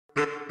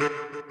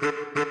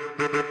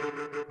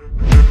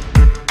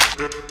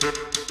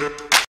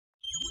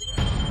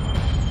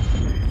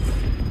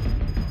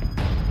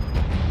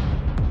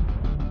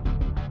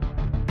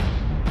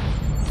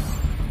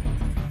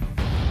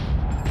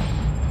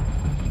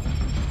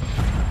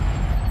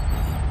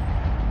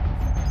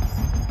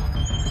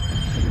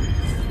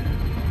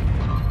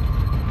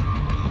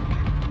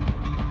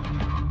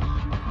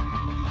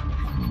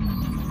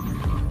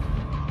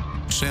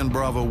10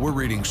 Bravo, we're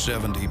reading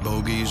 70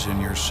 bogeys in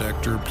your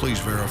sector. Please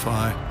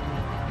verify.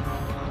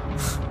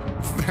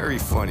 Very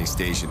funny,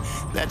 Station.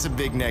 That's a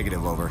big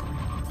negative, over.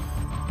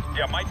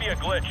 Yeah, might be a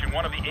glitch in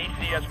one of the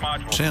ACS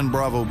modules. 10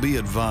 Bravo, be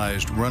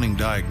advised, running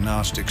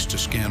diagnostics to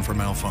scan for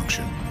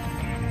malfunction.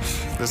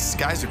 The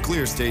skies are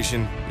clear,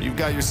 Station. You've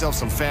got yourself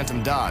some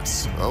phantom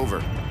dots.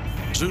 Over.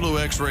 Zulu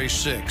X-Ray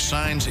 6,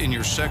 signs in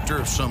your sector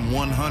of some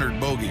 100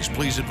 bogeys.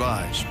 Please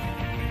advise.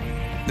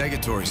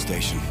 Negatory,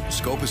 Station.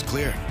 Scope is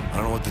clear. I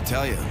don't know what to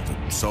tell you.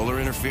 The solar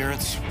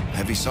interference,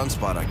 heavy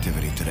sunspot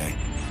activity today.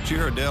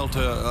 Sierra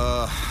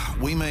Delta,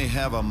 we may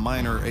have a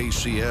minor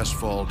ACS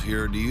fault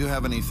here. Do you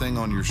have anything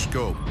on your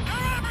scope? They're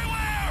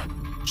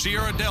everywhere!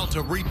 Sierra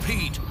Delta,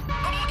 repeat.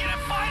 I'm looking at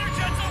fighter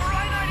jets over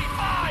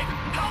I-95!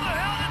 How the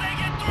hell did they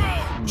get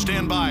through?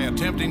 Stand by,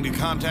 attempting to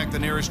contact the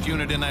nearest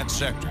unit in that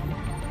sector.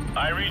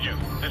 I read you.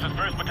 This is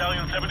 1st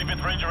Battalion,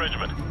 75th Ranger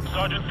Regiment.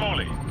 Sergeant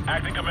Foley,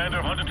 acting commander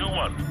of Hunter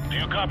 2-1. Do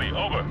you copy?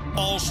 Over.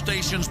 All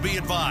stations be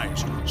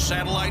advised.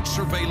 Satellite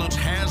surveillance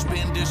has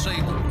been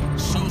disabled.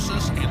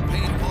 SOSUS and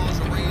paid pause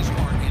arrays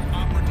are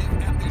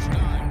inoperative at this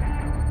time.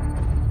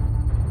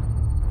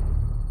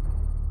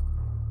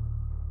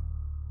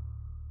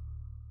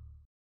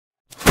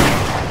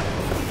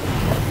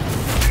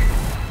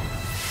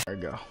 There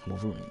we go.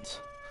 Movements.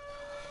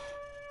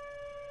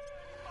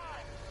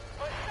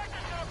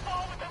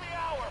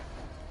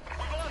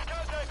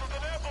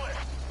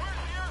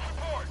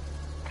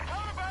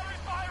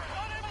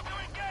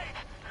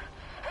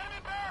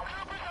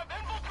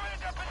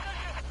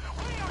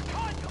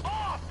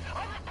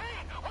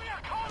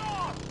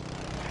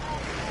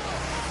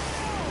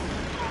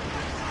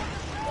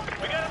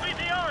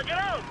 Get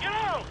out! Get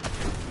out!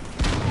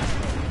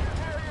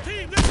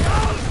 Team, let's go!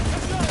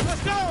 Let's go!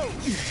 Let's go!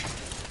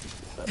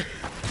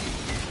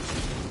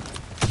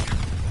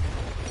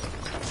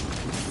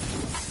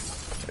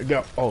 There we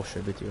go. Oh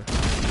shit, bit you.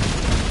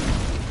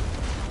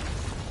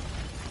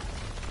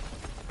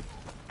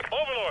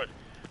 Overlord,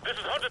 this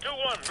is Hunter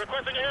 2-1,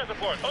 requesting air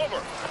support. Over.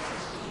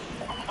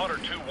 Hunter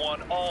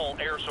 2-1, all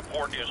air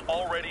support is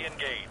already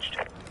engaged.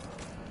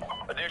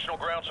 Additional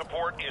ground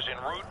support is en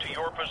route to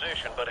your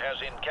position, but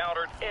has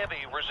encountered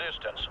heavy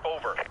resistance.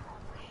 Over.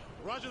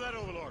 Roger that,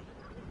 Overlord.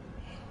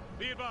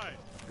 Be advised,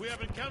 we have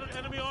encountered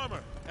enemy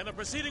armor and are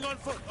proceeding on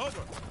foot.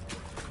 Over.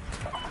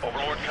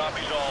 Overlord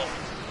copies all.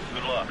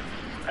 Good luck.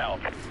 Out.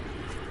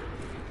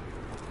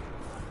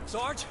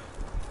 Sarge,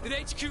 did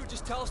HQ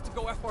just tell us to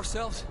go F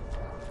ourselves?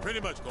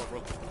 Pretty much,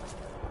 Corporal.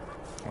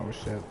 Oh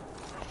shit.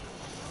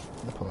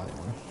 The polite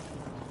one.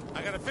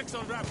 I got a fix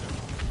on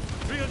Raptor.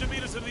 300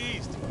 meters to the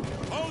east.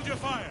 Hold your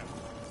fire.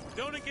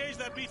 Don't engage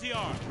that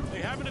BTR. They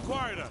haven't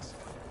acquired us.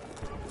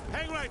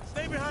 Hang right.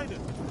 Stay behind it.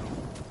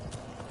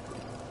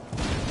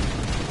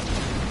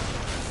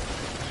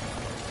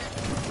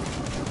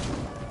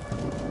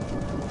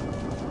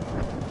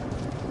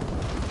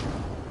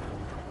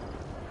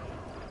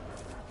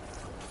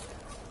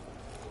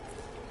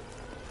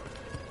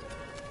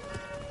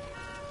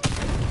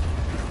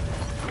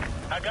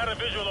 I got a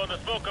visual on the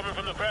smoke coming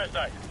from the crash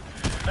site.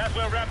 That's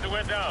where Raptor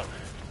went down.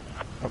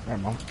 Oh,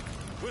 never mind.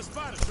 We're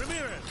spotted.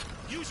 Ramirez,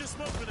 use your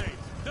smoke grenade.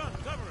 Done.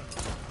 Cover us.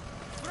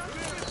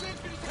 Ramirez,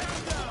 infantry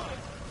countdown.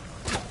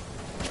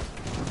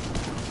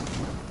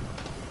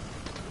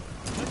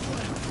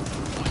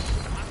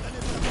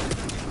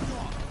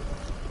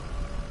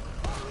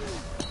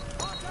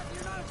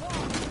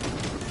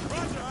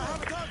 Roger, I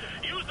have a target.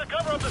 Use the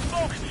cover of the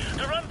smoke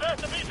to run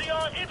past the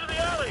BTR into the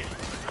alley.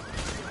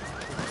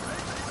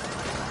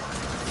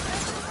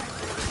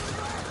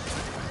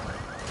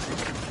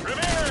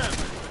 Ramirez,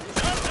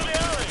 come to the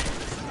alley.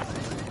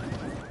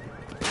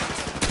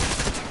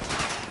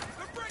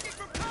 They're breaking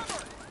from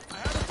cover! I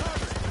have a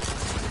target.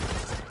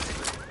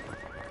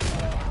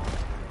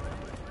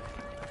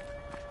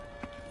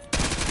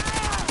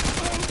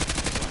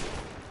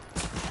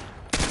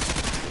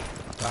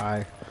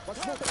 Die.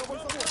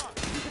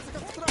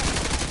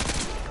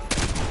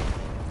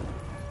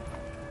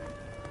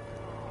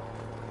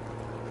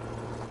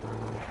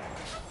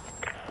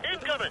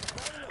 Incoming.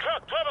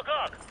 Truck, 12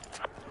 o'clock.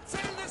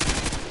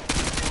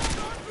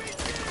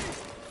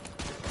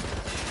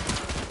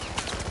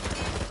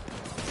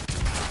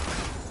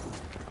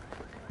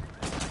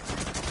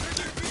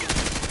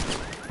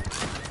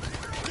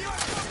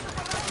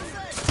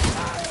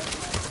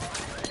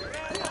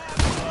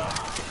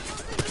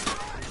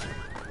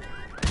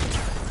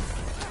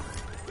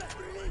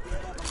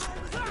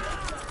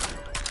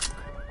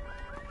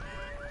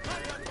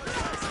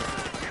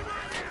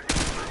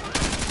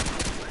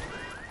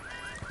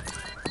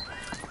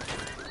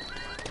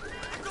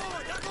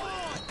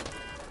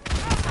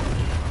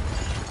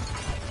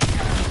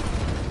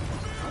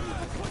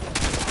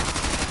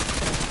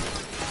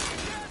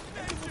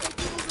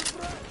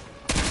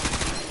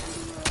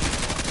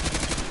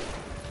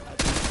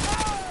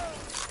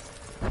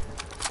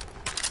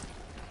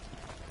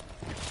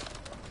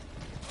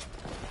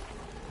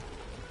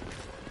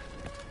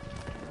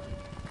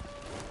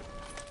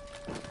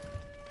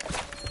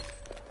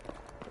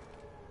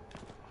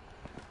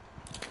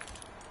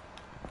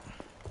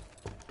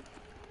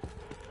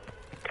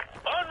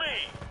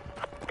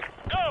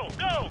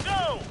 Go!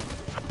 Go!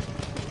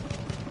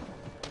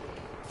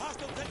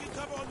 Hostile taking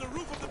cover on the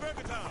roof of the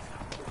Burger Tower.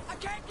 I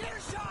can't get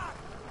a shot!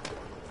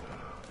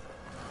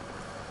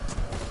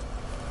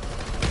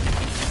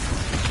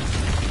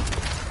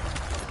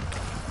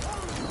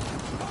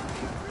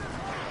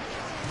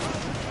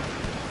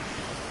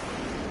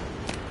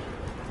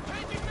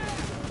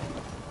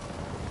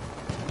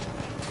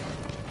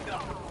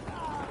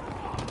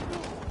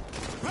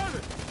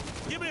 Private,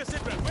 give me a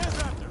sit rep. Where's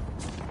Raptor?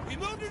 We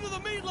moved into the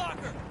meat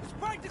locker. It's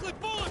practically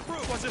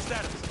bulletproof. What's his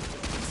status?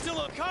 He's still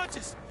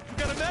unconscious. You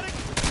got a medic?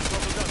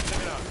 Corporal Dunn,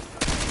 check it out.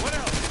 What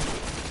else?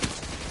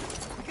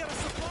 We got a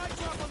supply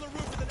drop on the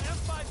roof with an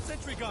M5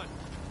 sentry gun.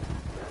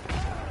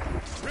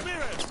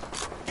 Ramirez,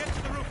 get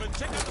to the roof and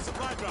check out the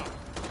supply drop.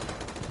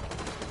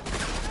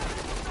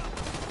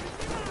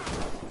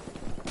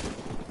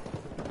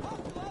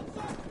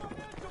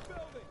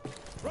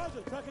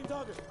 Roger, tracking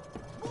target.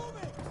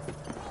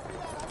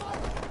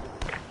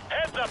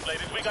 Heads up,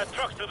 ladies. We got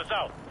trucks to the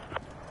south.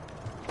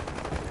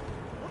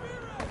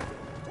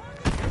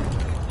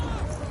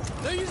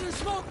 They're using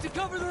smoke to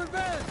cover their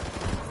advance.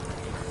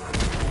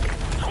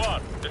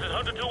 Squad, this is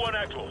Hunter 2-1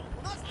 actual.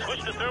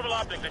 Switch to thermal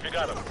optics if you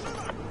got them.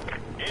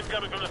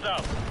 Incoming from the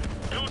south.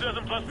 2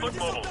 dozen plus foot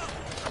mobiles.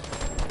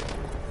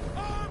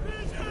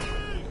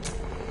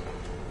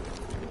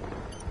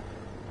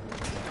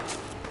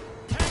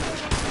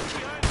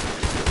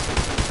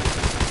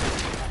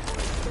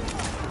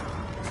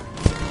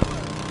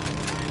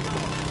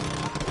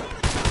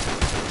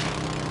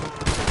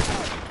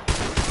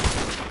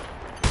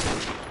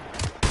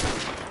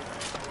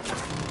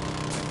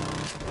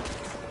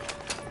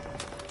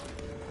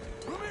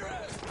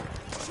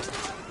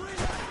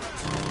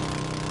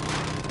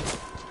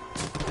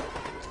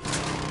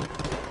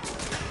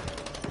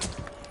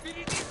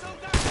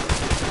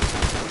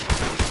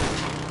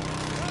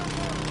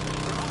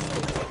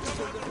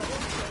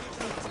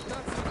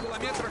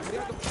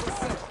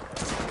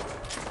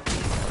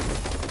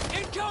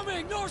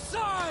 Incoming, north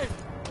side!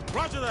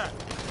 Roger that.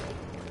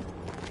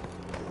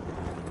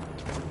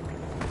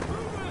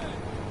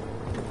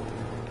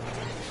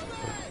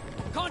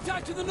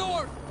 Contact to the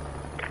north!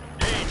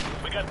 Team,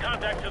 we got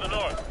contact to the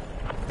north.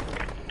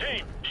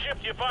 Team,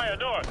 shift your fire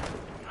north.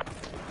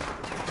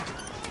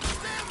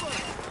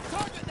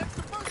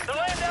 The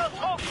Landau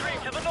smoke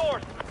screen to the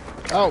north.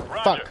 Oh,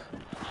 Roger. fuck.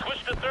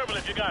 Switch to thermal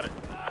if you got it.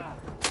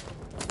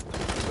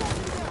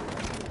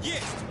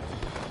 Yes!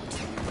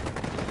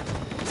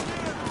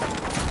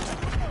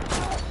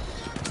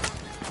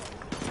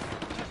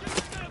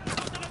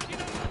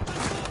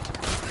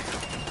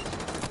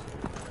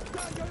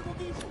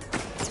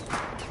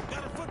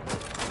 Got a football.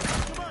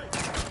 Come on.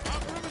 Our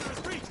perimeter is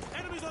breached.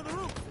 Enemies on the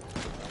roof.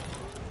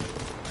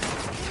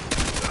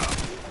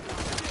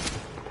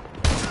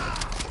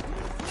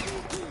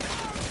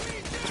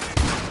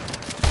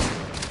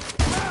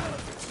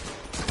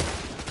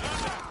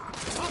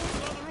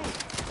 Hostiles on the roof.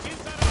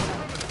 Inside our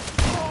perimeter.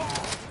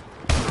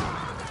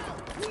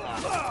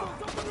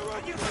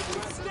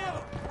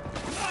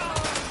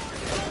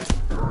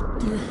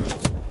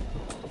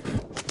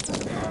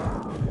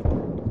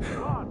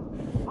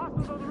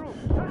 Hostiles on the roof.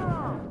 Turn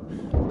around.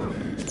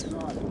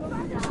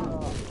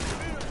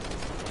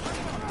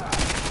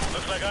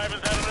 Looks like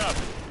Ivan's had enough.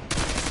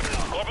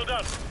 Corporal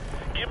Dunn,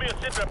 give me a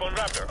sit rep on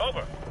Raptor.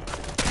 Over.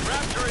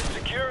 Raptor is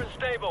secure and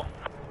stable.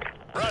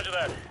 Roger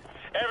that.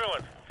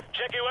 Everyone,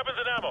 check your weapons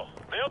and ammo.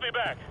 They'll be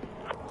back.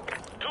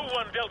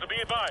 2-1 Delta, be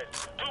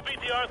advised. 2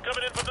 BTRs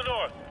coming in from the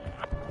north.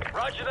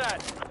 Roger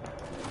that.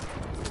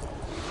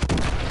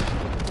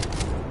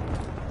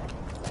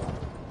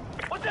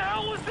 What the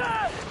hell was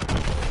that?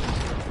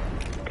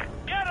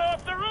 Get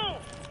off the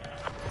roof!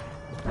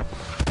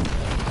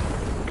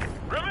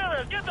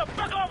 Ramirez, get the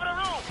fuck off of the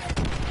roof!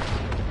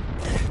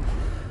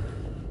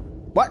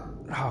 What?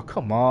 Oh,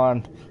 come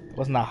on.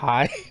 Wasn't that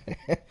high?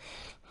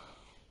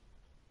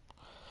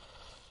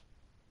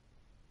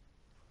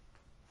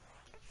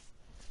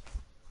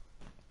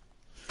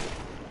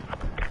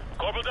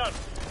 Corporal Dunn,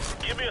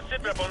 give me a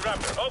sit rep on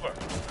Raptor. Over.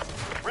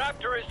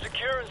 Raptor is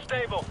secure and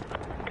stable.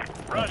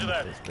 Roger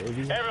that.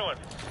 Baby. Everyone,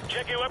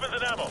 check your weapons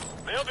and ammo.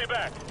 They'll be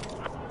back.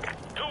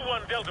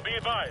 2-1 Delta, be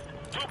advised.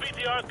 2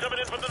 BTRs coming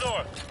in from the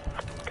north.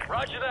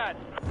 Roger that.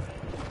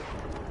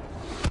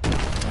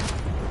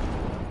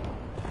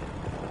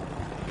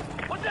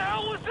 What the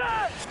hell was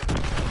that?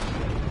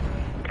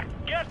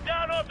 Get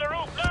down off the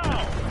roof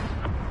now!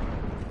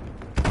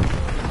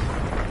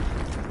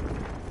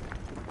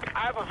 I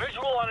have a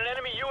visual on an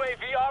enemy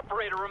UAV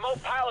operator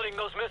remote piloting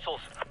those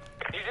missiles.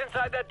 He's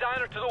inside that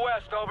diner to the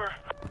west, over.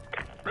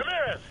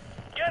 Ramirez,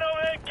 get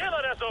over there and kill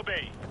that SOB!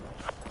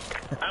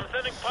 I'm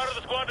sending part of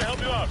the squad to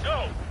help you out.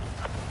 Go!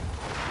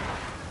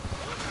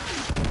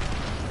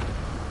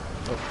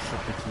 Oh, shit,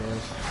 it's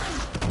yours.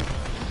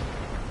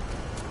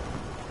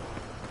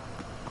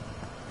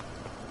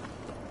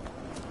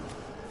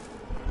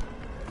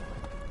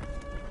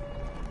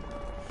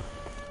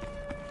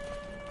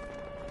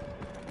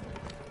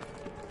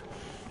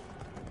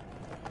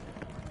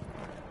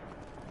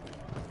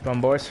 Come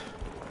on, boys.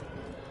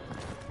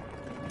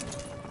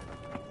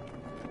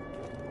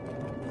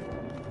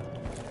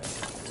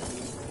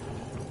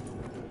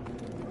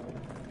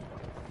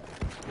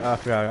 I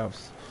forgot I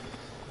was.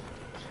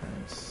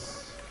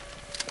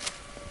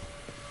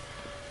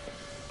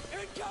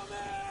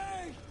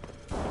 Incoming!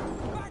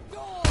 Back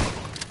door!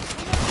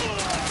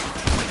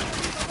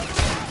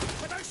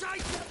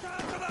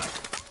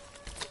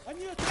 I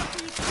need to talk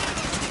to you.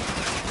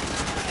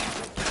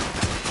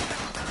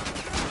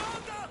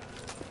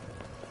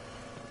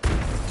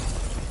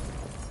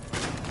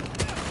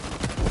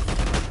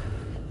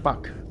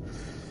 Fuck.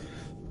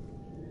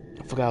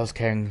 I forgot I was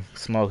carrying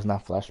smokes,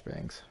 not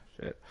flashbangs.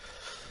 Shit.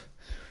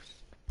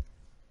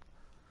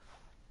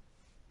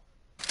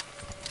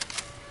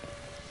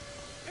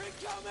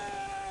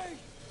 Incoming!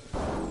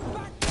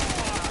 Back door!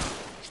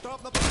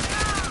 Stop the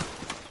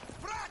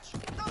Brać!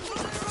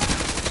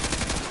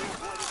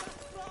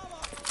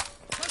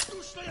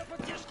 Воздушная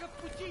поддержка в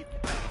пути!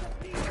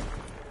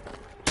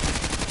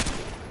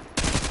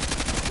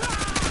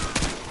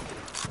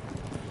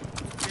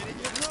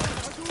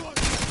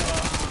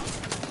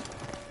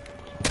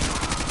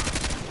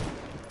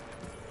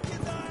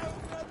 Кидаю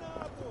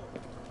гранату!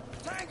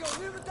 Tango,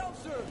 leave it down,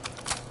 sir!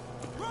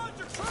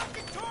 Roger,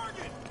 tracking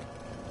target!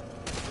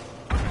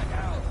 Back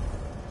out!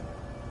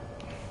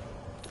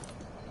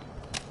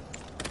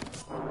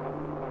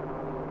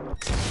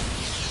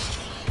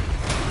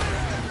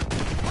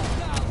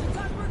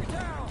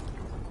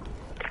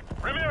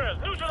 Ramirez,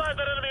 neutralize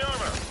that enemy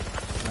armor.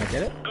 I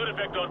get it? Good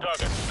effect on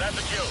target. That's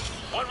a kill.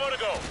 One more to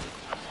go.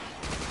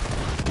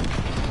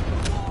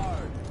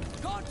 Guard!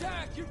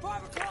 Contact! You're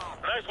 5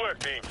 o'clock! Nice work,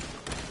 team.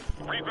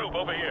 Regroup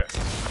over here.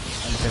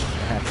 I'm just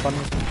gonna have fun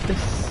with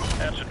this.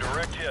 That's a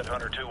direct hit,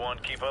 Hunter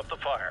 2-1. Keep up the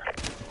fire.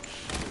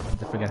 I'm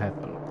definitely gonna have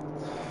fun.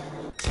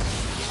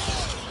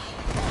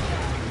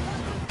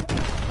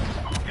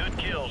 Good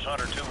kills,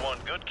 Hunter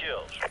 2-1. Good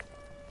kills.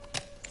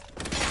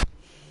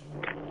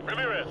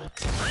 Ramirez,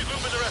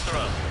 regroup in the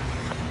restaurant.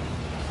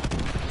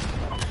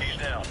 He's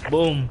down.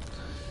 Boom.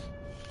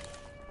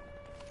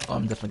 Oh,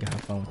 I'm definitely gonna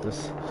have fun with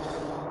this.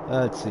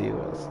 Let's see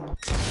what else.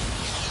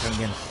 Gonna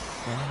get inside.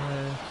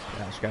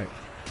 Yeah, I just gotta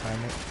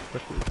time it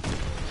quickly.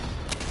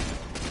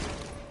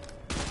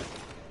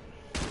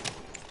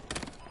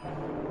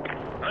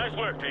 Nice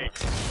work, team.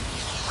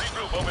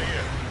 Regroup over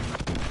here.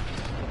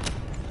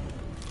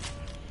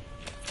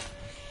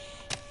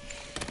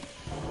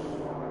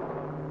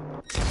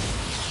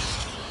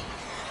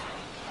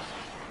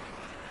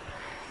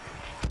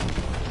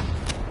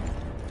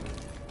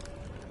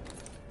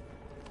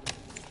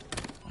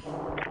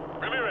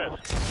 Ramirez,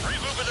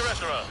 regroup in the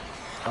restaurant.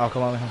 Oh,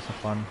 come on, have some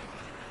fun.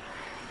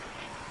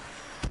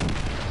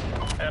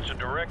 That's a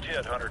direct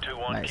hit, Hunter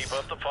 2-1. Nice. Keep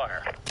up the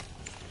fire.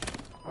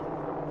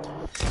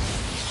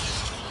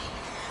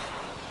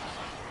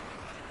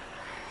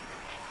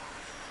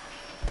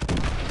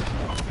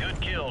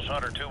 Good kills,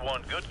 Hunter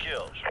 2-1. Good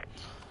kills.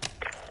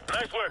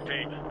 Nice work,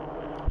 team.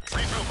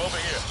 Regroup over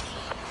here.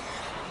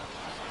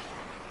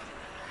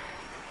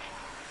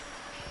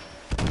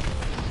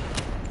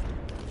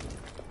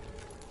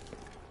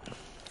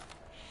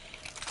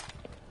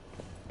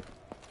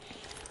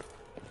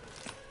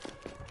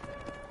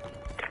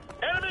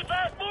 Enemy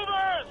fast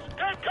movers!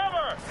 Take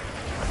cover!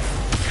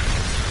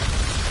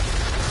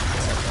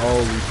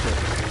 Holy shit.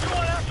 Come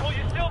on, asshole,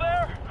 you still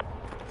there?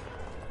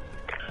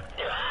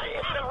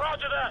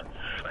 Roger that.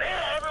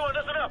 Everyone,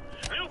 listen up.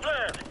 New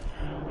plan.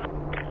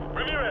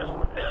 Ramirez,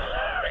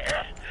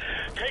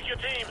 take your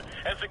team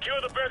and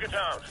secure the Burger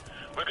Town.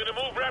 We're gonna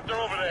move Raptor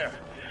over there.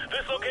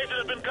 This location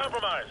has been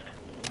compromised.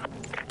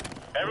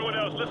 Everyone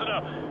else, listen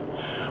up.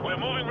 We're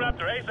moving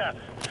Raptor ASAP.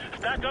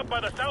 Stack up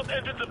by the south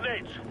entrance of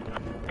Nate's.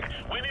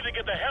 We need to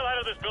get the hell out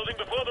of this building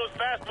before those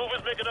fast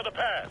movers make another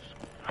pass.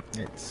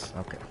 It's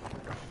okay.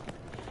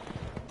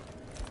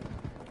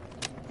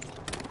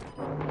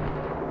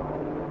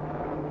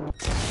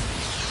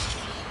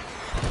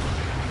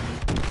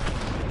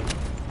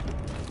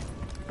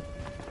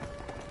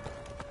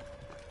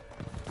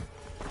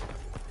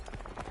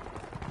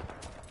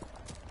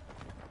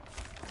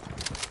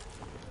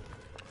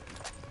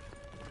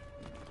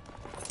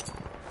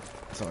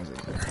 Someone's in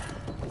there.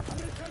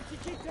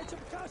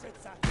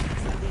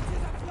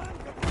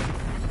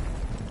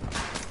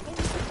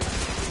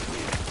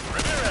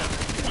 Ramirez,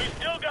 we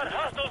still got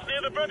hostiles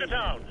near the Burger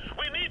Town.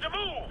 We need to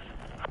move.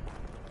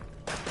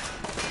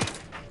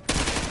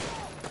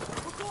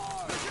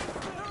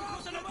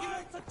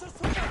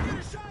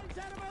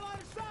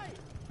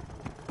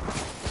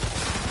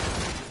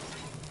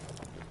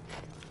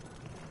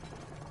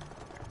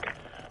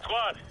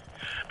 Squad,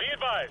 be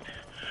advised.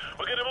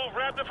 We're gonna move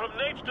Raptor from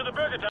Nate's to the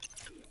Burger Town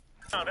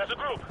as a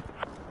group.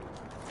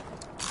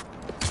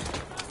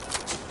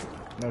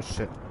 No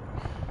shit.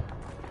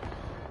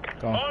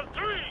 Go on. On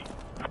 3.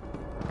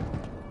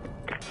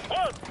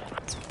 1,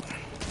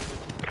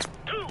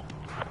 2,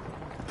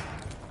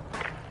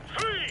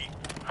 3.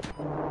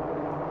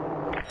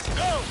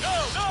 Go, go,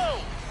 go!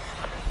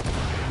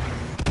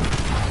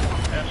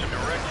 That's a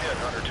direct hit,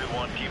 Hunter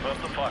 2-1. Keep up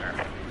the fire.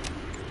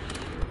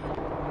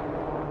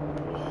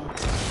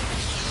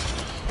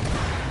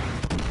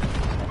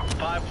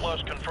 Five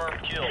plus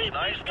confirmed kills.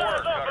 Nice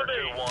work, Hunter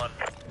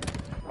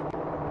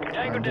 2-1.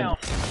 Tango down.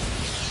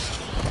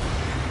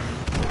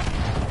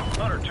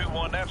 Hunter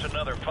 2-1, that's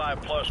another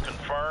 5+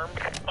 confirmed.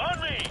 On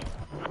me!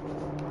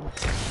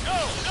 Go,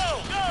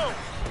 go, go!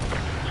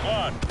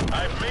 Squad,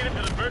 I've made it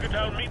to the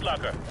Burgertown meat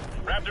locker.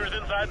 Raptor is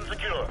inside and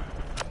secure.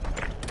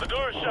 The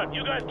door is shut.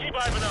 You guys keep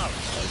Ivan out.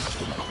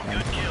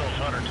 Good kills,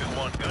 Hunter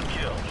 2-1, good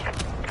kills.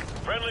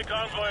 Friendly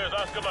convoy is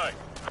Oscar Mike.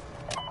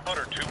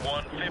 Hunter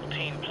 2-1,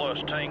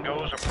 15+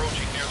 tangos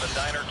approaching near the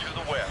diner to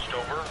the west,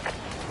 over.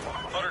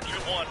 Hunter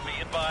 2-1,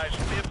 be advised,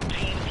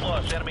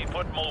 15+ enemy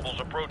foot mobiles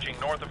approaching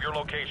north of your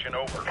location,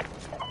 over.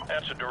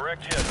 That's a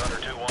direct hit, Hunter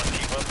 2-1,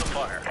 keep up the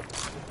fire.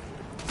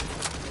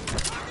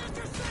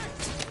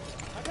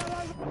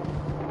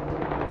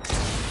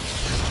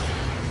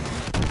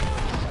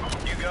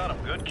 You got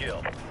him, good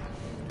kill.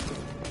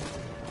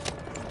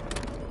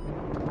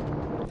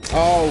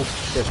 Oh,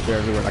 shit, they're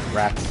everywhere like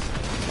rats.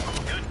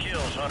 Good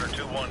kills, Hunter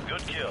 2-1,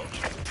 good kills.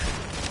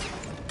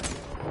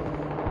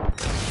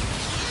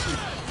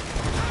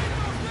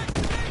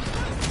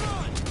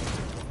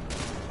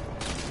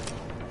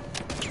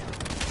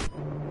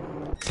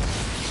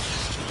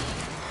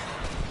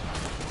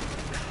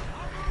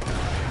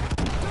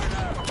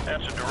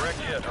 That's a direct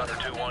hit, Hunter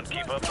 2-1,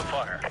 keep up the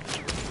fire.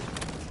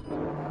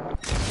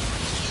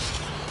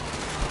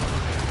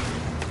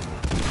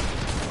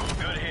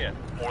 Good hit,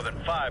 more than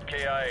 5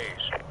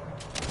 KIAs.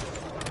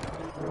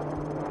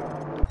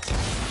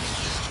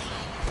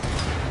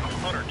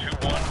 Hunter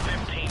 2-1,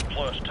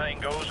 15+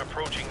 tangos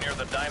approaching near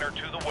the diner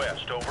to the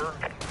west, over.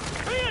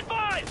 Be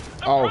advised!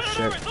 The Oh,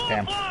 Predator shit, is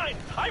damn. offline!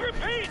 I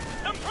repeat,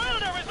 the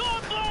Predator is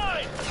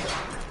offline!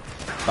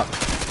 Fuck.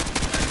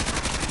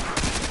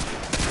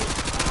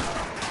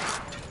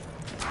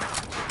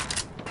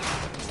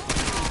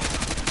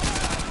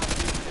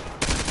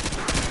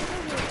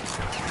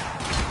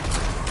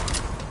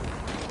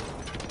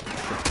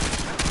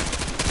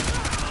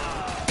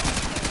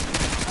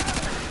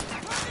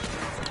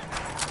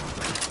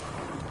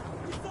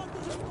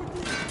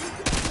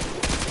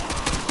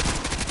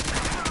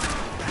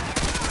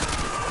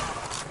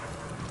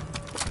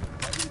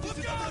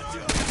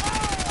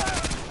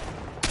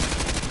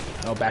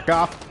 No, back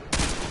off.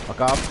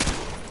 Fuck off.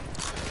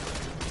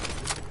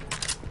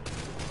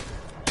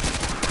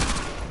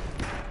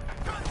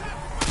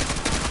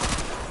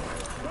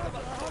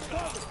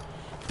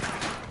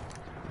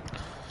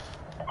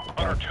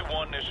 Hunter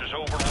 2-1, this is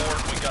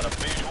Overlord. We got a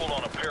visual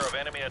on a pair of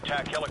enemy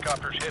attack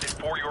helicopters headed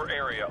for your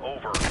area,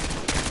 over.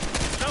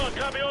 Solid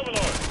copy,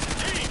 Overlord.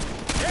 Team,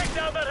 take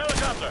down that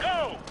helicopter.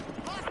 Go!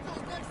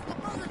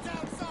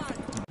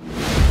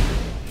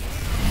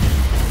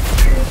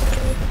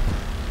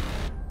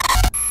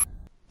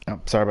 Oh,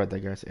 sorry about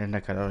that, guys.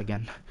 Internet cut out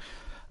again.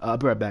 I'll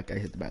be right back. I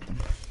hit the bathroom.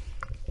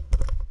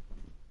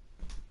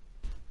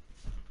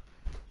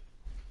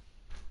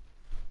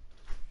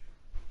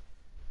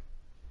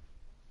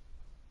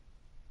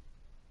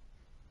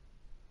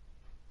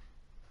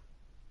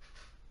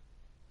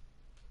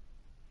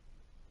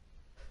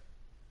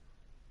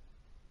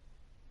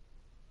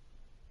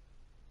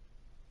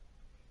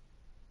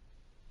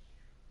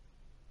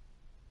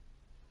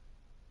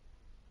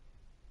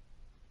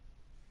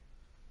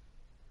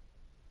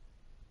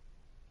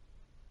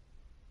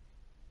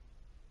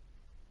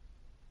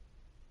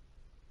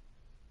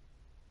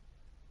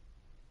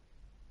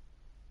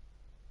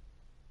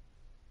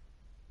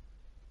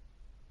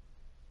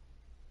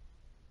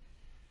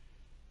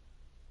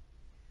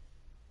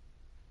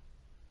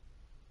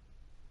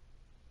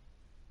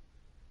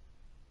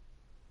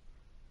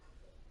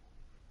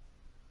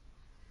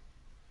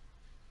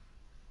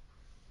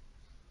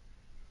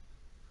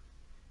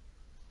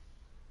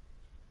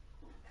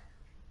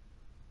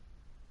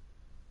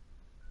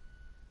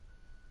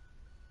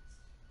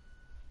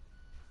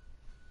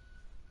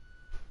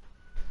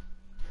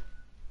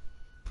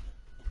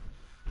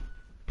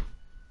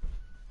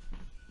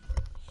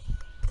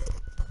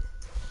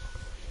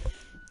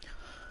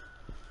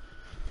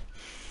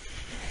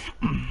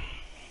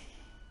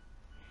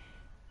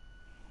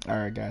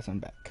 Alright, guys, I'm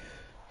back.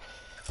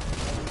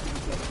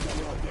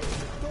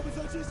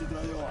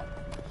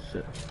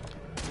 Shit.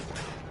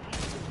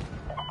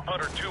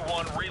 Hunter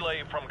 2-1,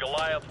 relay from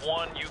Goliath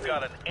 1. You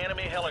got an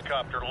enemy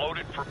helicopter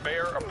loaded for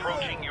bear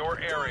approaching your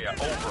area,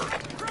 over.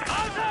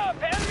 Eyes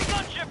up! Enemy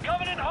gunship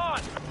coming in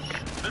hot!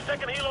 The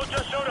second helo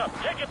just showed up.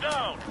 Take it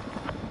down!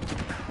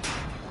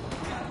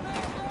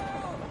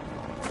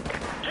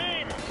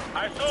 Team,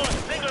 I saw a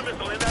Stinger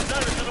missile in that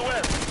diner to the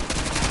west.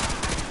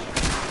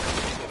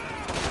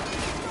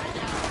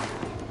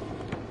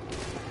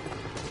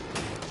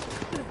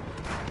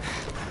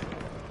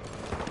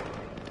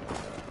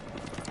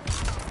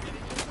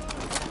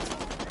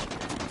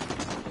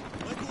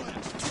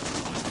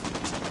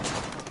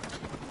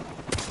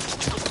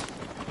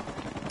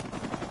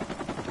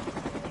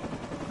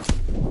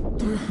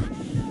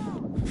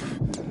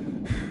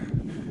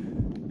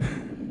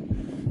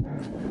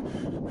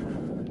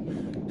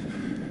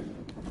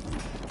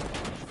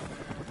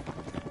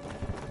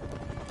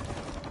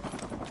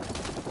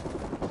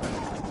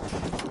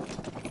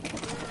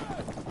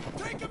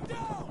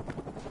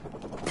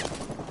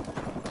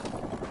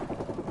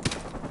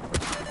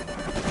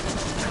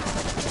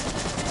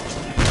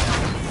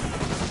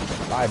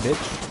 Die,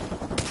 bitch.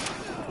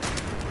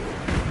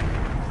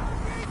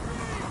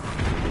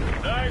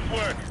 Nice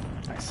work.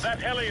 Nice.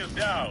 That heli is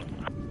down.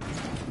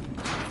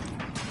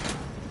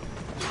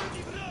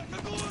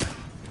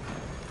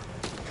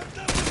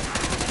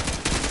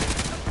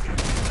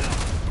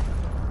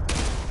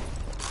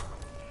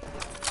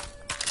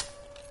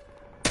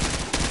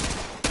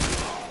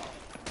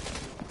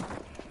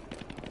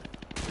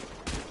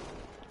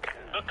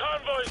 The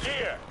convoy's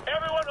here.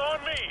 Everyone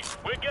on me.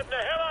 We're getting the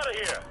hell out of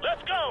here.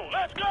 Let's go.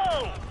 Let's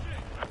go.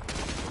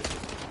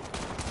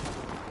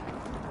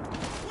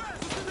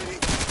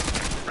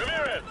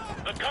 Ramirez,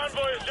 the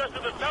convoy is just to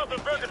the south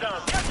of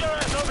Burgertown. Get your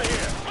ass over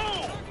here.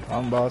 Move.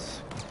 On,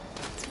 boss.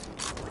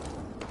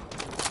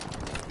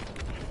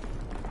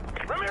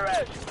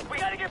 Ramirez, we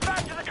gotta get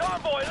back to the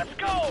convoy. Let's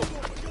go.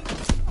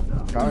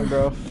 Coming,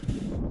 bro.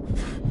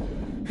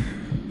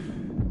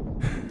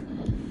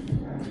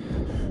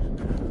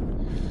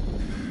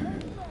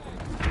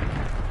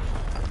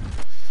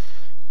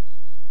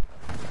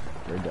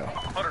 There we go.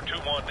 Hunter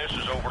 2-1, this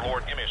is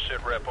Overlord. Give me a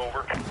sit rep,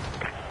 over.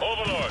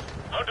 Overlord,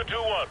 Hunter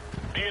 2-1.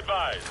 Be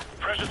advised.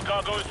 Precious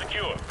cargo is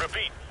secure.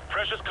 Repeat,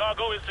 precious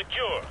cargo is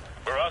secure.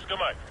 For Oscar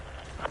Mike.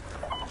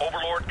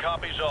 Overlord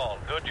copies all.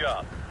 Good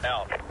job.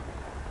 Out.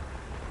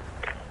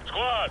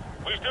 Squad,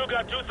 we still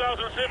got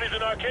 2,000 civvies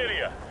in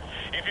Arcadia.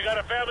 If you got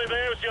a family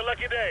there, it's your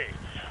lucky day.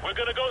 We're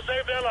gonna go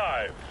save their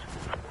lives.